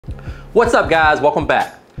What's up guys, welcome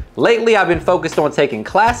back. Lately I've been focused on taking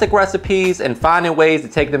classic recipes and finding ways to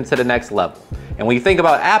take them to the next level. And when you think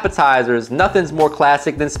about appetizers, nothing's more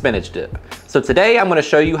classic than spinach dip. So today I'm going to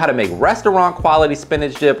show you how to make restaurant quality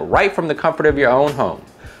spinach dip right from the comfort of your own home.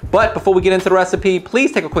 But before we get into the recipe,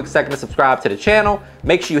 please take a quick second to subscribe to the channel.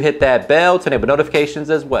 Make sure you hit that bell to enable notifications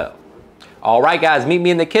as well. Alright guys, meet me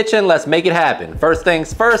in the kitchen, let's make it happen. First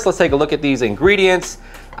things first, let's take a look at these ingredients.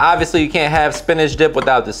 Obviously you can't have spinach dip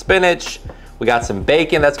without the spinach. We got some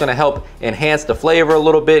bacon that's gonna help enhance the flavor a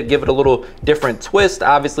little bit, give it a little different twist.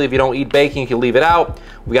 Obviously if you don't eat bacon, you can leave it out.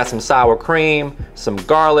 We got some sour cream, some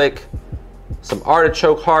garlic, some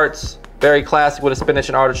artichoke hearts. Very classic with a spinach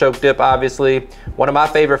and artichoke dip, obviously. One of my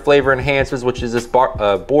favorite flavor enhancers, which is this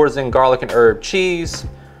boursin garlic and herb cheese.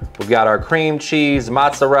 We've got our cream cheese,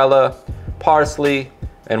 mozzarella, parsley,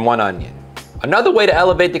 and 1 onion. Another way to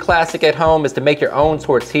elevate the classic at home is to make your own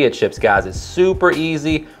tortilla chips, guys. It's super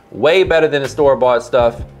easy, way better than the store-bought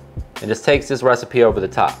stuff, and just takes this recipe over the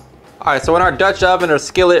top. All right, so in our Dutch oven or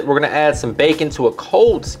skillet, we're gonna add some bacon to a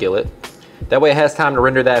cold skillet. That way it has time to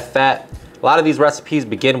render that fat. A lot of these recipes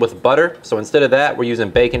begin with butter, so instead of that, we're using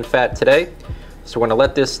bacon fat today. So we're gonna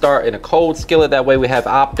let this start in a cold skillet, that way we have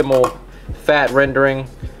optimal fat rendering.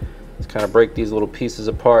 Let's kind of break these little pieces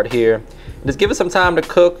apart here. And just give it some time to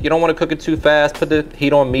cook. You don't want to cook it too fast. Put the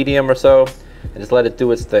heat on medium or so, and just let it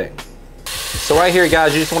do its thing. So right here,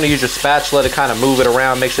 guys, you just want to use your spatula to kind of move it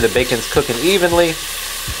around, make sure the bacon's cooking evenly.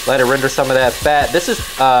 Let it render some of that fat. This is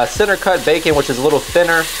center cut bacon, which is a little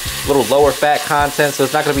thinner, a little lower fat content, so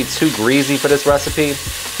it's not going to be too greasy for this recipe.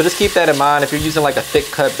 So just keep that in mind. If you're using like a thick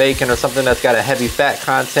cut bacon or something that's got a heavy fat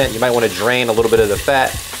content, you might want to drain a little bit of the fat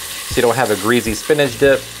so you don't have a greasy spinach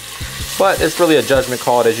dip. But it's really a judgment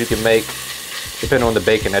call that you can make depending on the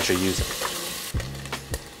bacon that you're using.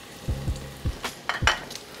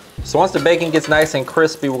 So once the bacon gets nice and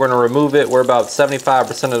crispy, we're gonna remove it. We're about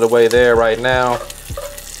 75% of the way there right now.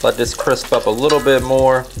 Let this crisp up a little bit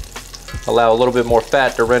more. Allow a little bit more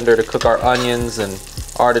fat to render to cook our onions and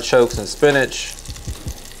artichokes and spinach.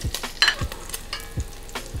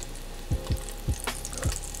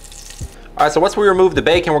 All right, so once we remove the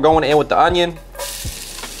bacon, we're going in with the onion.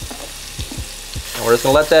 And we're just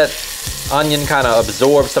gonna let that onion kind of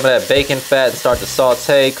absorb some of that bacon fat and start to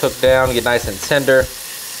saute, cook down, get nice and tender.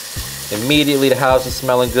 Immediately the house is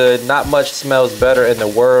smelling good. Not much smells better in the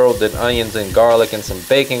world than onions and garlic and some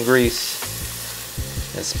bacon grease.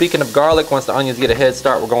 And speaking of garlic, once the onions get a head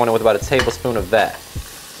start, we're going in with about a tablespoon of that.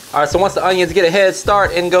 All right, so once the onions get a head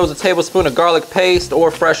start, in goes a tablespoon of garlic paste or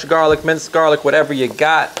fresh garlic, minced garlic, whatever you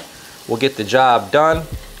got will get the job done.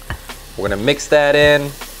 We're gonna mix that in,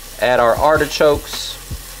 add our artichokes,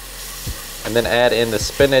 and then add in the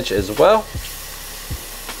spinach as well.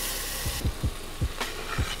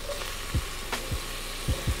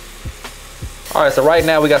 All right, so right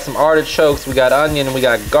now we got some artichokes, we got onion, and we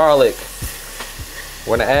got garlic.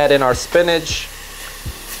 We're gonna add in our spinach.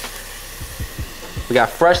 We got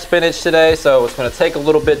fresh spinach today, so it's gonna take a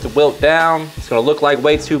little bit to wilt down. It's gonna look like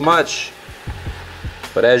way too much,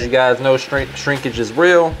 but as you guys know, shrinkage is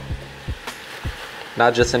real.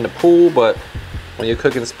 Not just in the pool, but when you're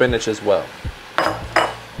cooking spinach as well.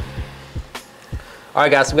 All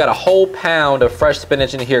right guys, so we got a whole pound of fresh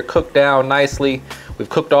spinach in here, cooked down nicely. We've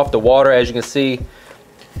cooked off the water, as you can see.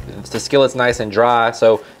 The skillet's nice and dry.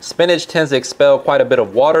 So spinach tends to expel quite a bit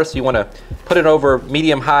of water, so you want to put it over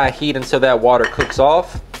medium-high heat until that water cooks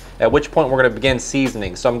off, at which point we're going to begin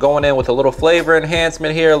seasoning. So I'm going in with a little flavor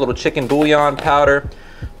enhancement here, a little chicken bouillon powder.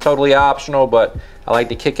 Totally optional, but I like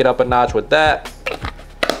to kick it up a notch with that.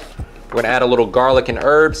 We're going to add a little garlic and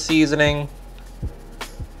herb seasoning,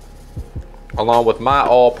 along with my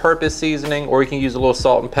all-purpose seasoning, or you can use a little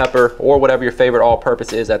salt and pepper or whatever your favorite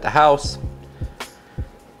all-purpose is at the house.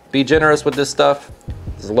 Be generous with this stuff.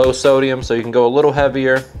 It's low sodium, so you can go a little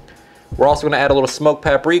heavier. We're also going to add a little smoked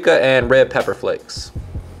paprika and red pepper flakes.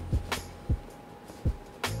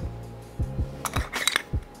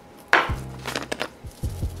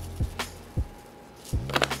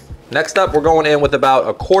 Next up, we're going in with about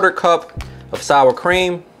a 1/4 cup of sour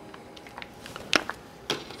cream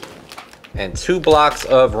and 2 blocks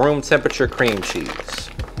of room temperature cream cheese.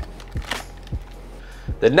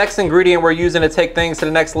 The next ingredient we're using to take things to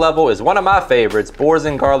the next level is one of my favorites,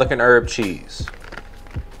 boursin garlic and herb cheese.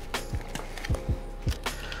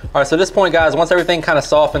 All right, so at this point, guys, once everything kind of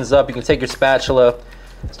softens up, you can take your spatula,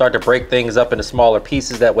 start to break things up into smaller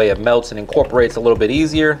pieces. That way it melts and incorporates a little bit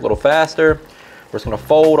easier, a little faster. We're just gonna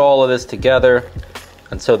fold all of this together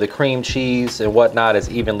until the cream cheese and whatnot is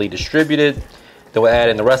evenly distributed. Then we'll add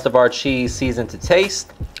in the rest of our cheese seasoned to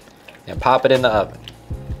taste and pop it in the oven.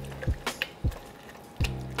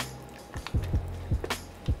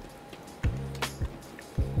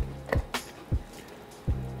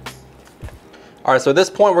 All right, so at this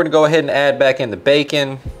point, we're gonna go ahead and add back in the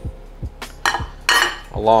bacon,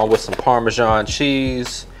 along with some Parmesan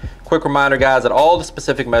cheese. Quick reminder, guys, that all the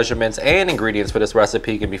specific measurements and ingredients for this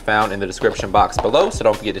recipe can be found in the description box below, so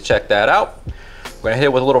don't forget to check that out. We're gonna hit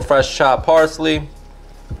it with a little fresh chopped parsley.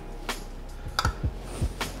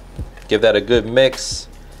 Give that a good mix,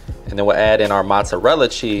 and then we'll add in our mozzarella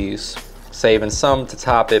cheese, saving some to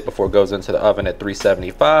top it before it goes into the oven at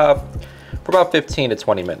 375 for about 15 to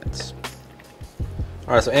 20 minutes.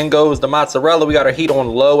 All right, so in goes the mozzarella. We got our heat on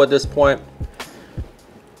low at this point.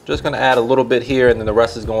 Just gonna add a little bit here, and then the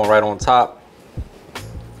rest is going right on top.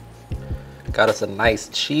 Got us a nice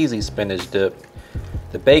cheesy spinach dip.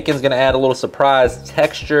 The bacon's gonna add a little surprise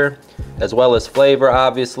texture as well as flavor,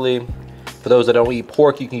 obviously. For those that don't eat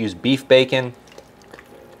pork, you can use beef bacon.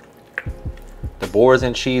 The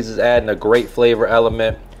boursin cheese is adding a great flavor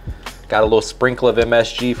element. Got a little sprinkle of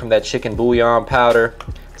MSG from that chicken bouillon powder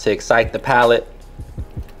to excite the palate.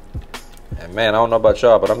 And man, I don't know about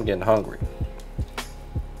y'all, but I'm getting hungry.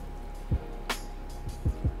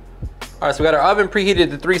 All right, so we got our oven preheated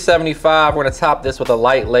to 375. We're gonna top this with a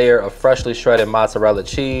light layer of freshly shredded mozzarella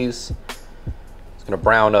cheese. It's gonna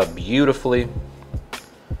brown up beautifully.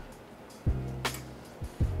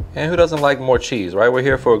 And who doesn't like more cheese, right? We're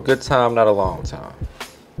here for a good time, not a long time.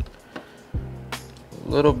 A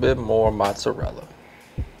little bit more mozzarella.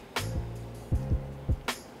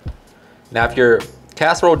 Now, if your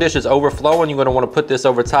casserole dish is overflowing, you're gonna wanna put this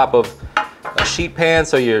over top of a sheet pan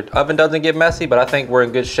so your oven doesn't get messy, but I think we're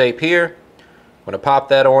in good shape here. I'm gonna pop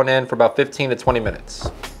that on in for about 15 to 20 minutes.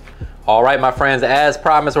 All right, my friends, as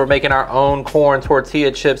promised, we're making our own corn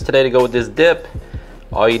tortilla chips today to go with this dip.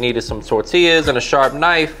 All you need is some tortillas and a sharp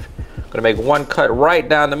knife. I'm gonna make one cut right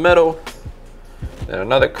down the middle, then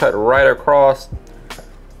another cut right across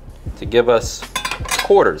to give us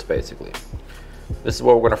quarters, basically. This is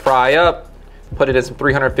what we're gonna fry up. Put it in some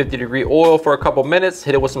 350-degree oil for a couple minutes,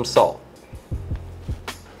 hit it with some salt.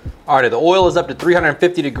 All right, the oil is up to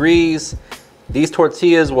 350 degrees. These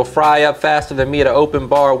tortillas will fry up faster than me at an open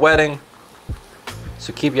bar wedding.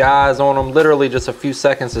 So keep your eyes on them. Literally just a few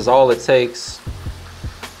seconds is all it takes.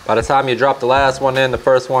 By the time you drop the last one in, the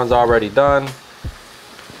first one's already done.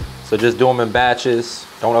 So just do them in batches.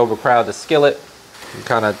 Don't overcrowd the skillet. You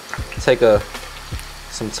kind of take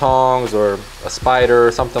some tongs or a spider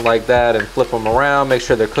or something like that and flip them around. Make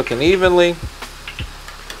sure they're cooking evenly.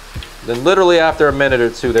 Then literally after a minute or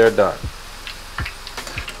two, they're done.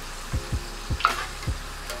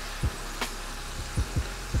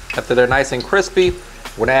 After they're nice and crispy,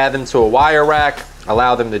 we're gonna add them to a wire rack,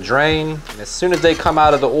 allow them to drain. And as soon as they come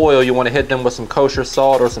out of the oil, you wanna hit them with some kosher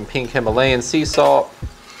salt or some pink Himalayan sea salt.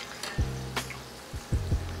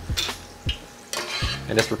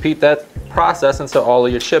 And just repeat that process until all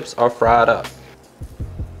of your chips are fried up.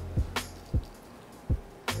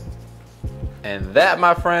 And that,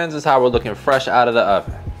 my friends, is how we're looking fresh out of the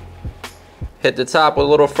oven. Hit the top with a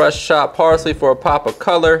little fresh chopped parsley for a pop of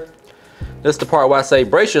color. This is the part where I say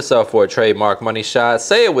brace yourself for a trademark money shot.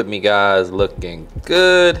 Say it with me, guys. Looking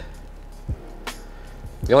good.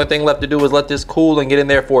 The only thing left to do is let this cool and get in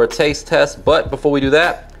there for a taste test. But before we do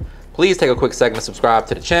that, please take a quick second to subscribe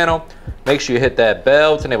to the channel. Make sure you hit that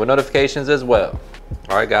bell to enable notifications as well.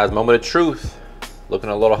 All right, guys, moment of truth.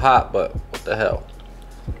 Looking a little hot, but what the hell.